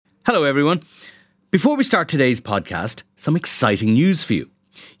Hello everyone. Before we start today's podcast, some exciting news for you.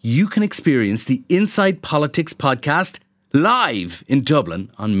 You can experience the Inside Politics podcast live in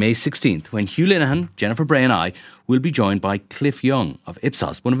Dublin on May 16th when Hugh Linehan, Jennifer Bray and I will be joined by Cliff Young of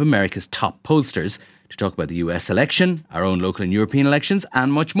Ipsos, one of America's top pollsters, to talk about the US election, our own local and European elections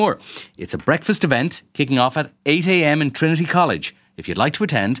and much more. It's a breakfast event kicking off at 8 a.m. in Trinity College. If you'd like to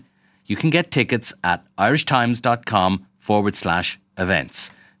attend, you can get tickets at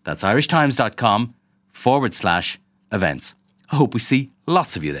irishtimes.com/events. That's irishtimes.com/events. I hope we see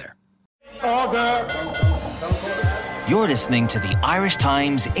lots of you there. You're listening to the Irish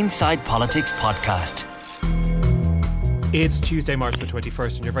Times Inside Politics podcast. It's Tuesday, March the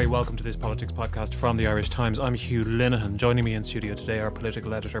 21st, and you're very welcome to this politics podcast from the Irish Times. I'm Hugh Linehan. Joining me in studio today, our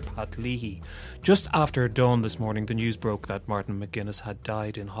political editor, Pat Leahy. Just after dawn this morning, the news broke that Martin McGuinness had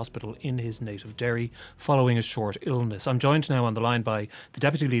died in hospital in his native Derry following a short illness. I'm joined now on the line by the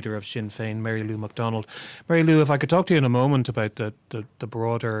Deputy Leader of Sinn Féin, Mary Lou McDonald. Mary Lou, if I could talk to you in a moment about the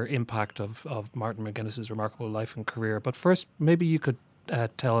broader impact of Martin McGuinness's remarkable life and career. But first, maybe you could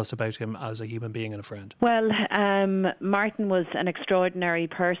tell us about him as a human being and a friend. Well, Martin was an extraordinary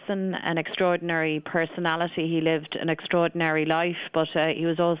person, an extraordinary personality. He lived an extraordinary life, but he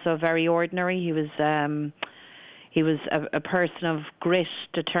was also very ordinary. He was a person of grit,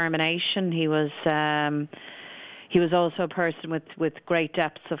 determination. He was also a person with great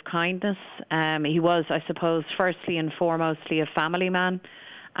depths of kindness. He was, I suppose, firstly and foremostly a family man,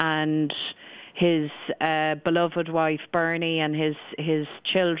 and his beloved wife Bernie and his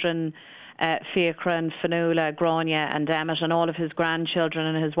children Fiachra and Fionnuala, Grania and Emmett, and all of his grandchildren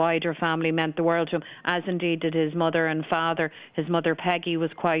and his wider family meant the world to him, as indeed did his mother and father. His mother Peggy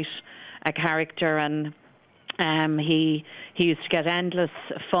was quite a character, and he used to get endless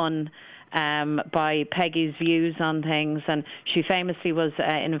fun by Peggy's views on things, and she famously was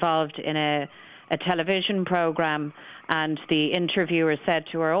involved in a television programme, and the interviewer said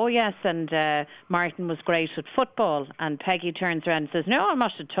to her, "Oh yes, and Martin was great at football," and Peggy turns around and says, "No, I'm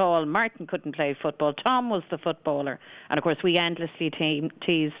not at all. Martin couldn't play football. Tom was the footballer." And of course we endlessly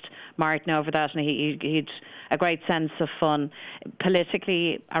teased Martin over that, and he'd a great sense of fun.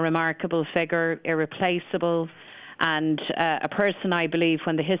 Politically, a remarkable figure, irreplaceable, and a person, I believe,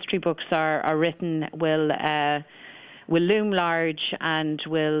 when the history books are written, will loom large and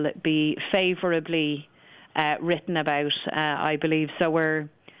will be favourably written about, I believe. So we're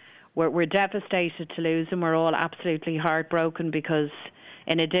devastated to lose him. We're all absolutely heartbroken because,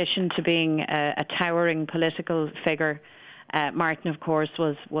 in addition to being a towering political figure, Martin, of course,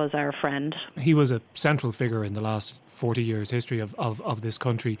 was our friend. He was a central figure in the last 40 years' history of this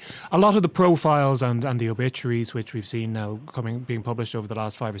country. A lot of the profiles and the obituaries, which we've seen now being published over the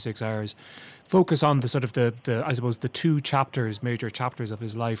last 5 or 6 hours, focus on the sort of the I suppose the two major chapters of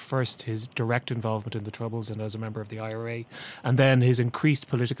his life. First, his direct involvement in the Troubles and as a member of the IRA, and then his increased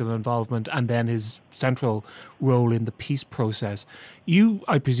political involvement, and then his central role in the peace process. You,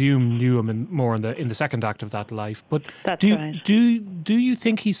 I presume, knew him more in the second act of that life. But That's right. Do you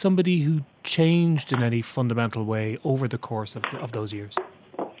think he's somebody who changed in any fundamental way over the course of those years?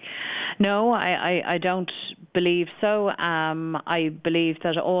 No, I don't believe so. I believe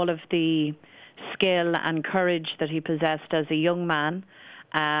that all of the skill and courage that he possessed as a young man,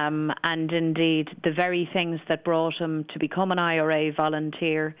 and indeed the very things that brought him to become an IRA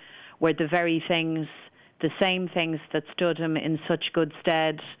volunteer, were the same things that stood him in such good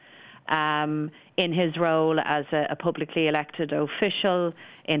stead in his role as a publicly elected official,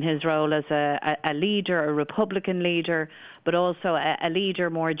 in his role as a leader, a Republican leader, but also a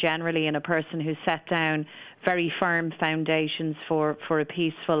leader more generally, and a person who set down very firm foundations for a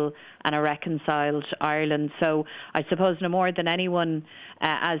peaceful and a reconciled Ireland. So I suppose no more than anyone,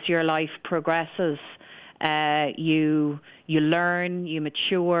 as your life progresses, you learn, you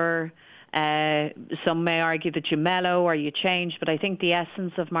mature. Some may argue that you mellow or you change, but I think the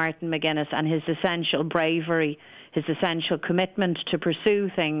essence of Martin McGuinness and his essential bravery, his essential commitment to pursue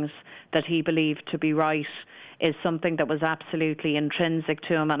things that he believed to be right, is something that was absolutely intrinsic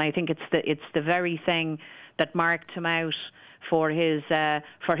to him. And I think it's the very thing that marked him out for his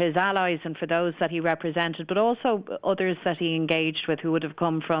allies and for those that he represented, but also others that he engaged with who would have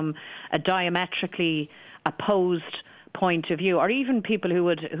come from a diametrically opposed point of view, or even people who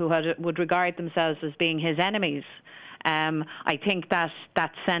would regard themselves as being his enemies. I think that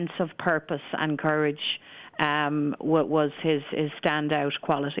sense of purpose and courage was his standout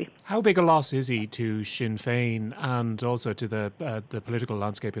quality. How big a loss is he to Sinn Féin and also to the political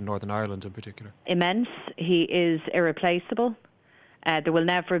landscape in Northern Ireland in particular? Immense. He is irreplaceable. There will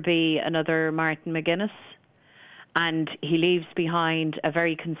never be another Martin McGuinness. And he leaves behind a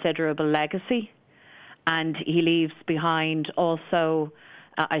very considerable legacy. And he leaves behind also,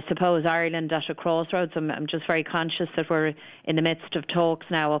 I suppose, Ireland at a crossroads. I'm just very conscious that we're in the midst of talks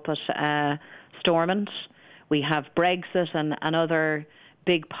now up at Stormont. We have Brexit and other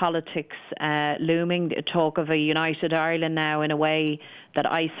big politics looming. Talk of a united Ireland now in a way that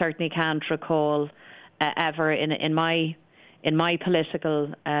I certainly can't recall ever in my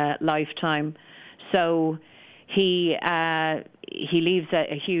political lifetime. So he leaves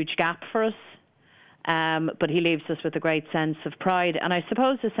a huge gap for us. But he leaves us with a great sense of pride and I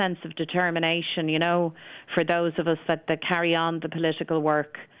suppose a sense of determination, for those of us that carry on the political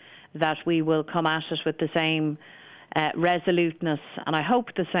work, that we will come at it with the same resoluteness and I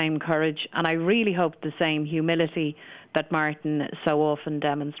hope the same courage and I really hope the same humility that Martin so often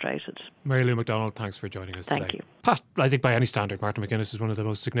demonstrated. Mary Lou McDonald, thanks for joining us today. Thank you. Pat, I think by any standard, Martin McGuinness is one of the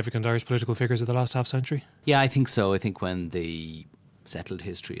most significant Irish political figures of the last half century. Yeah, I think so. I think when the settled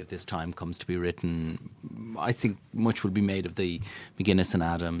history of this time comes to be written, I think much will be made of the McGuinness and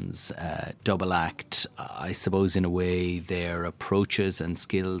Adams double act. I suppose in a way their approaches and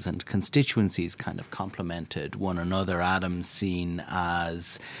skills and constituencies kind of complemented one another. Adams seen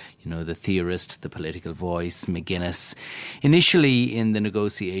as, the theorist, the political voice. McGuinness, initially in the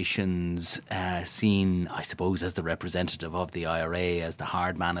negotiations, seen, I suppose, as the representative of the IRA, as the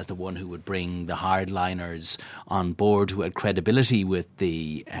hard man, as the one who would bring the hardliners on board, who had credibility with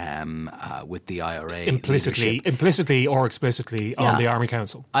the IRA. Implicitly or explicitly on the Army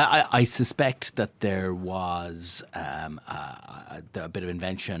Council. I suspect that there was a bit of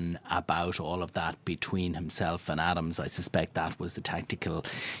invention about all of that between himself and Adams. I suspect that was the tactical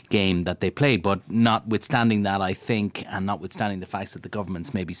game that they played. But notwithstanding that, I think, and notwithstanding the fact that the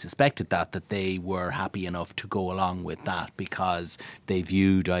governments maybe suspected that they were happy enough to go along with that because they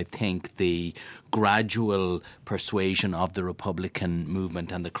viewed, I think, the gradual persuasion of the Republican movement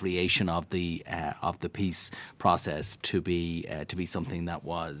and the creation of the peace process to be something that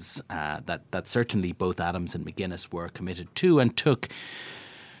was that certainly both Adams and McGuinness were committed to and took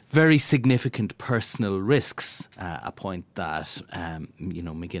very significant personal risks, a point that,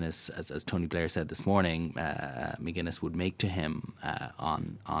 McGuinness, as Tony Blair said this morning, McGuinness would make to him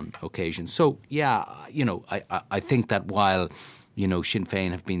on occasion. So, I think that while Sinn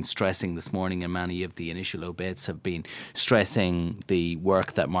Féin have been stressing this morning, and many of the initial obits have been stressing the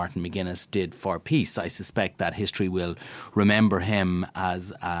work that Martin McGuinness did for peace, I suspect that history will remember him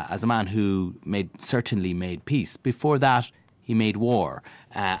as a man who certainly made peace. Before that, he made war,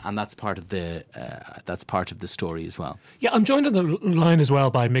 and that's part of the story as well. Yeah, I'm joined on the line as well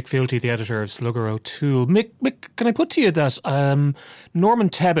by Mick Fealty, the editor of Slugger O'Toole. Mick, can I put to you that Norman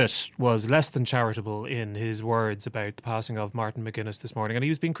Tebbit was less than charitable in his words about the passing of Martin McGuinness this morning, and he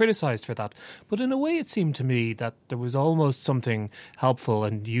was being criticised for that. But in a way, it seemed to me that there was almost something helpful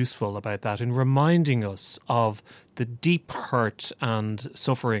and useful about that in reminding us of the deep hurt and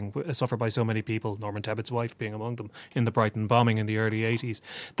suffering suffered by so many people, Norman Tebbit's wife being among them, in the Brighton bombing in the early 80s.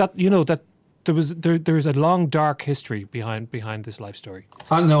 That there is a long dark history behind this life story.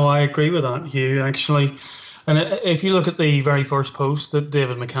 No, I agree with that, Hugh, actually. And if you look at the very first post that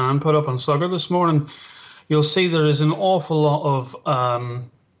David McCann put up on Slugger this morning, you'll see there is an awful lot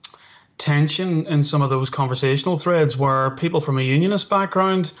of tension in some of those conversational threads where people from a unionist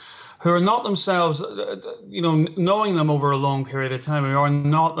background who are not themselves, knowing them over a long period of time, who are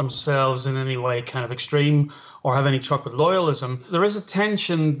not themselves in any way kind of extreme or have any truck with loyalism. There is a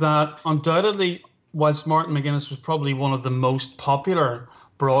tension that undoubtedly, whilst Martin McGuinness was probably one of the most popular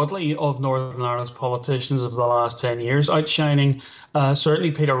broadly of Northern Ireland's politicians of the last 10 years, outshining certainly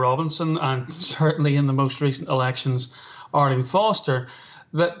Peter Robinson and certainly in the most recent elections, Arlene Foster,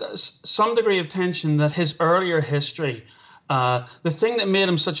 that some degree of tension that his earlier history, the thing that made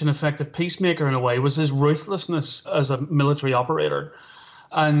him such an effective peacemaker in a way was his ruthlessness as a military operator.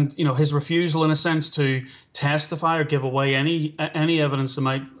 And, his refusal, in a sense, to testify or give away any evidence that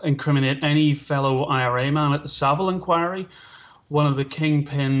might incriminate any fellow IRA man at the Savile inquiry, one of the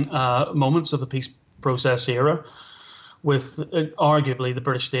kingpin moments of the peace process era, with arguably the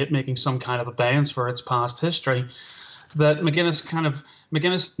British state making some kind of abeyance for its past history, that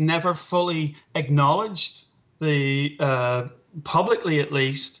McGuinness never fully acknowledged the publicly at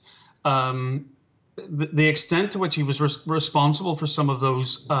least the extent to which he was responsible for some of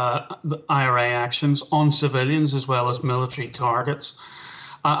those the IRA actions on civilians as well as military targets.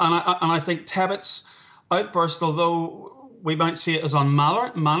 And I think Tebbit's outburst, although we might see it as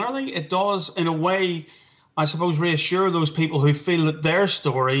unmannerly, it does in a way, I suppose, reassure those people who feel that their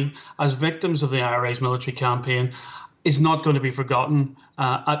story as victims of the IRA's military campaign is not going to be forgotten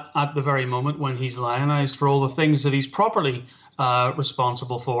at the very moment when he's lionised for all the things that he's properly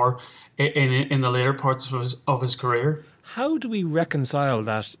responsible for in the later parts of his career. How do we reconcile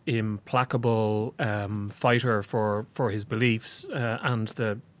that implacable fighter for his beliefs and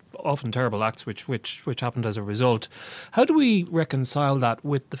the often terrible acts which happened as a result? How do we reconcile that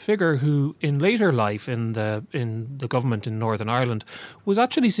with the figure who, in later life in the government in Northern Ireland, was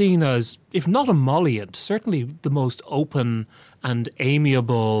actually seen as, if not emollient, certainly the most open and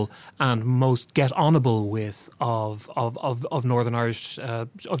amiable and most get-onable with of Northern Irish,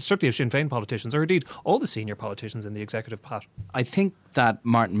 certainly of Sinn Féin politicians, or indeed all the senior politicians in the executive, Pat? I think that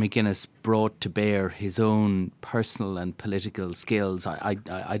Martin McGuinness brought to bear his own personal and political skills. I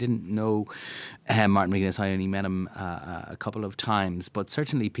didn't know Martin McGuinness. I only met him a couple of times, but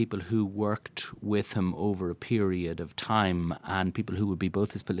certainly people who worked with him over a period of time and people who would be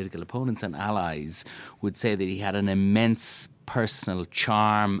both his political opponents and allies would say that he had an immense personal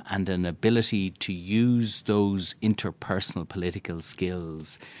charm and an ability to use those interpersonal political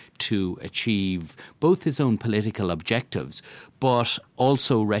skills to achieve both his own political objectives, but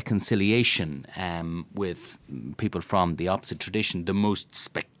also reconciliation with people from the opposite tradition. The most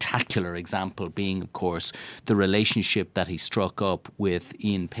spectacular example being, of course, the relationship that he struck up with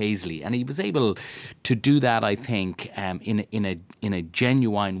Ian Paisley. And he was able to do that, I think, in a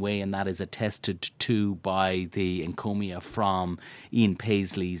genuine way, and that is attested to by the encomia from Ian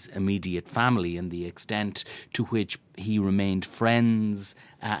Paisley's immediate family and the extent to which he remained friends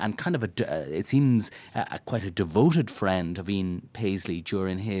and kind of it seems quite a devoted friend of Ian Paisley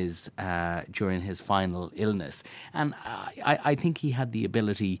during his final illness. And I think he had the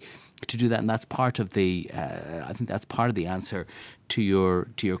ability to do that, and that's part of the I think that's part of the answer to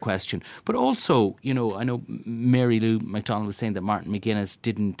your question. But also, I know Mary Lou McDonald was saying that Martin McGuinness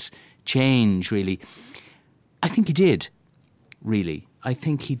didn't change really. I think he did, really. I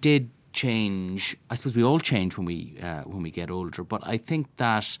think he did change. I suppose we all change when we get older, but I think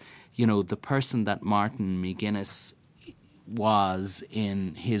that the person that Martin McGuinness was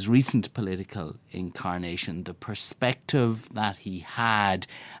in his recent political incarnation, the perspective that he had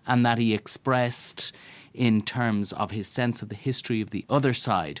and that he expressed in terms of his sense of the history of the other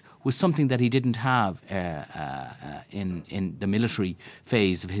side was something that he didn't have in the military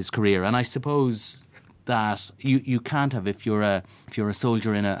phase of his career. And I suppose that you can't have if you're a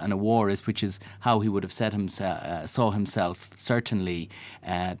soldier in a war, which is how he would have saw himself. Certainly,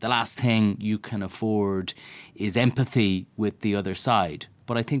 the last thing you can afford is empathy with the other side.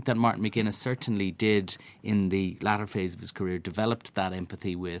 But I think that Martin McGuinness certainly did, in the latter phase of his career, developed that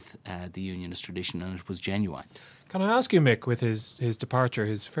empathy with the Unionist tradition, and it was genuine. Can I ask you, Mick, with his departure,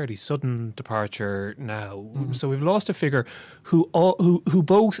 his fairly sudden departure now, so we've lost a figure who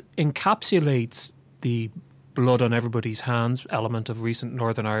both encapsulates the blood on everybody's hands element of recent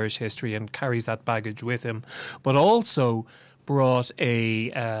Northern Irish history and carries that baggage with him, but also brought a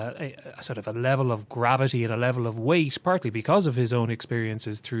sort of a level of gravity and a level of weight, partly because of his own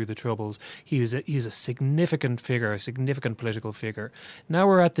experiences through the Troubles. He's a significant figure, a significant political figure. Now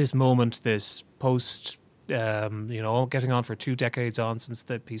we're at this moment, this post, getting on for 2 decades on since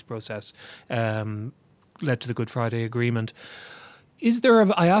the peace process led to the Good Friday Agreement.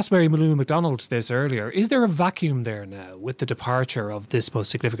 I asked Mary Lou McDonald this earlier, is there a vacuum there now with the departure of this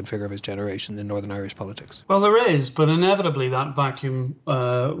most significant figure of his generation in Northern Irish politics? Well, there is, but inevitably that vacuum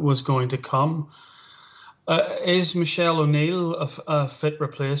was going to come. Is Michelle O'Neill a fit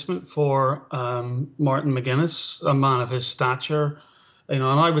replacement for Martin McGuinness, a man of his stature? And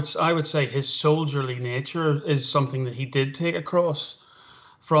I would say his soldierly nature is something that he did take across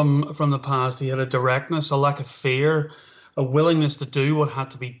from the past. He had a directness, a lack of fear, a willingness to do what had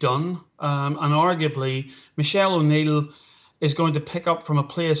to be done. And arguably, Michelle O'Neill is going to pick up from a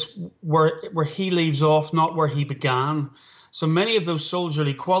place where he leaves off, not where he began. So many of those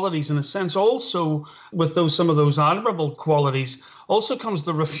soldierly qualities, in a sense, also with some of those admirable qualities, also comes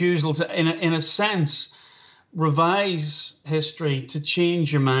the refusal to, in a sense, revise history, to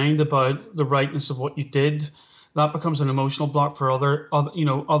change your mind about the rightness of what you did. That becomes an emotional block for other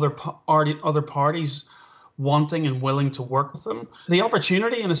parties wanting and willing to work with them. The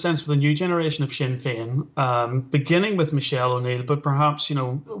opportunity, in a sense, for the new generation of Sinn Féin, beginning with Michelle O'Neill, but perhaps,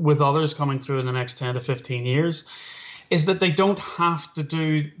 with others coming through in the next 10 to 15 years, is that they don't have to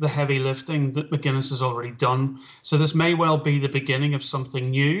do the heavy lifting that McGuinness has already done. So this may well be the beginning of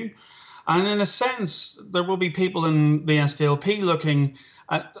something new. And in a sense, there will be people in the SDLP looking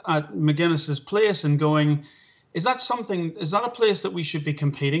at McGuinness's place and going, is that a place that we should be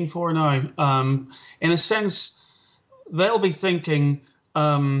competing for now? In a sense, they'll be thinking,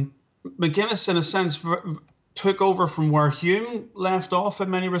 McGuinness, in a sense, took over from where Hume left off in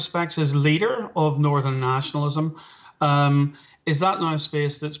many respects as leader of Northern nationalism. Is that now a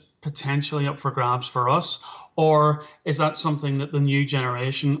space that's potentially up for grabs for us, or is that something that the new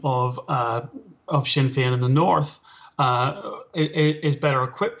generation of Sinn Féin in the North is better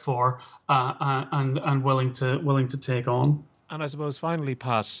equipped for and willing to take on? And I suppose finally,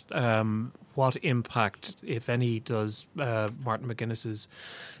 Pat, what impact, if any, does Martin McGuinness's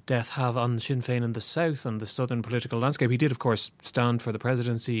death have on Sinn Féin in the South and the southern political landscape? He did, of course, stand for the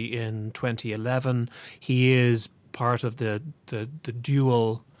presidency in 2011. He is part of the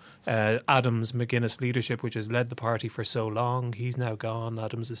dual Adams-McGuinness leadership, which has led the party for so long. He's now gone.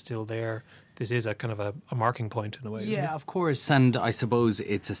 Adams is still there. This is a kind of a marking point in a way. Yeah, of course. And I suppose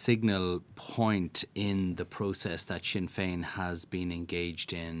it's a signal point in the process that Sinn Féin has been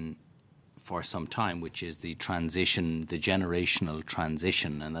engaged in for some time, which is the transition, the generational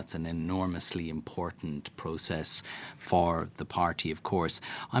transition, and that's an enormously important process for the party, of course.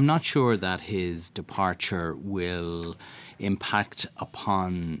 I'm not sure that his departure will impact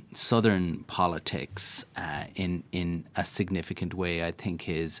upon southern politics in a significant way. I think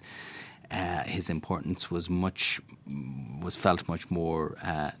his importance was felt much more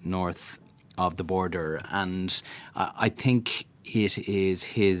north of the border, and I think it is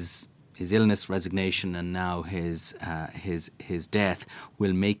his illness, resignation, and now his death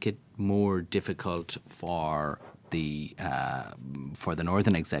will make it more difficult for the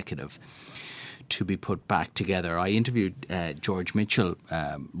Northern Executive to be put back together. I interviewed George Mitchell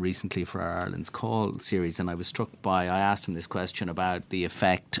recently for our Ireland's Call series, and I asked him this question about the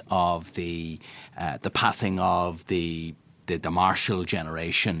effect of the passing of the Marshall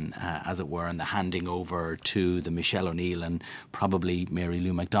generation, as it were, and the handing over to the Michelle O'Neill and probably Mary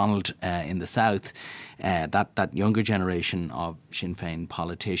Lou MacDonald in the South, that younger generation of Sinn Féin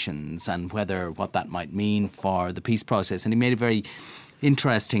politicians, and what that might mean for the peace process. And he made a very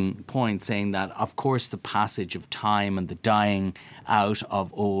interesting point, saying that, of course, the passage of time and the dying out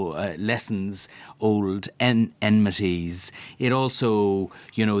of lessons old enmities. It also,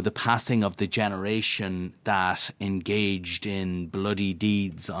 the passing of the generation that engaged in bloody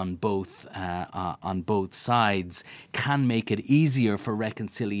deeds on both sides can make it easier for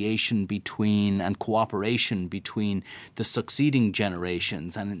reconciliation and cooperation between the succeeding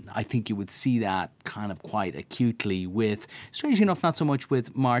generations. And I think you would see that kind of quite acutely with, strangely enough, not so much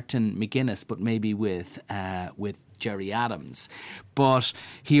with Martin McGuinness, but maybe with Gerry Adams. But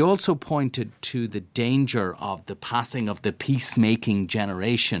he also pointed to the danger of the passing of the peacemaking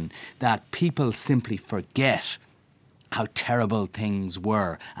generation, that people simply forget how terrible things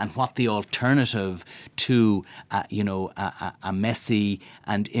were and what the alternative to a messy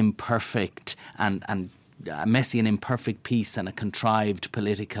and imperfect and a messy and imperfect peace and a contrived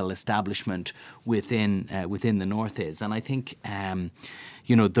political establishment within the North is. And I think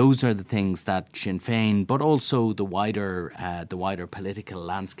those are the things that Sinn Féin, but also the wider political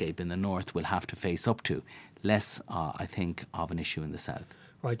landscape in the North, will have to face up to. Less, I think, of an issue in the South.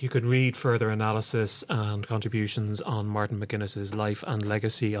 Right, you can read further analysis and contributions on Martin McGuinness's life and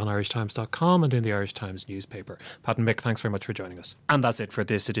legacy on irishtimes.com and in the Irish Times newspaper. Pat and Mick, thanks very much for joining us. And that's it for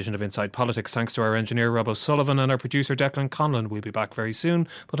this edition of Inside Politics. Thanks to our engineer Rob O'Sullivan and our producer Declan Conlon. We'll be back very soon.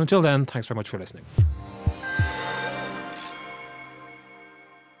 But until then, thanks very much for listening.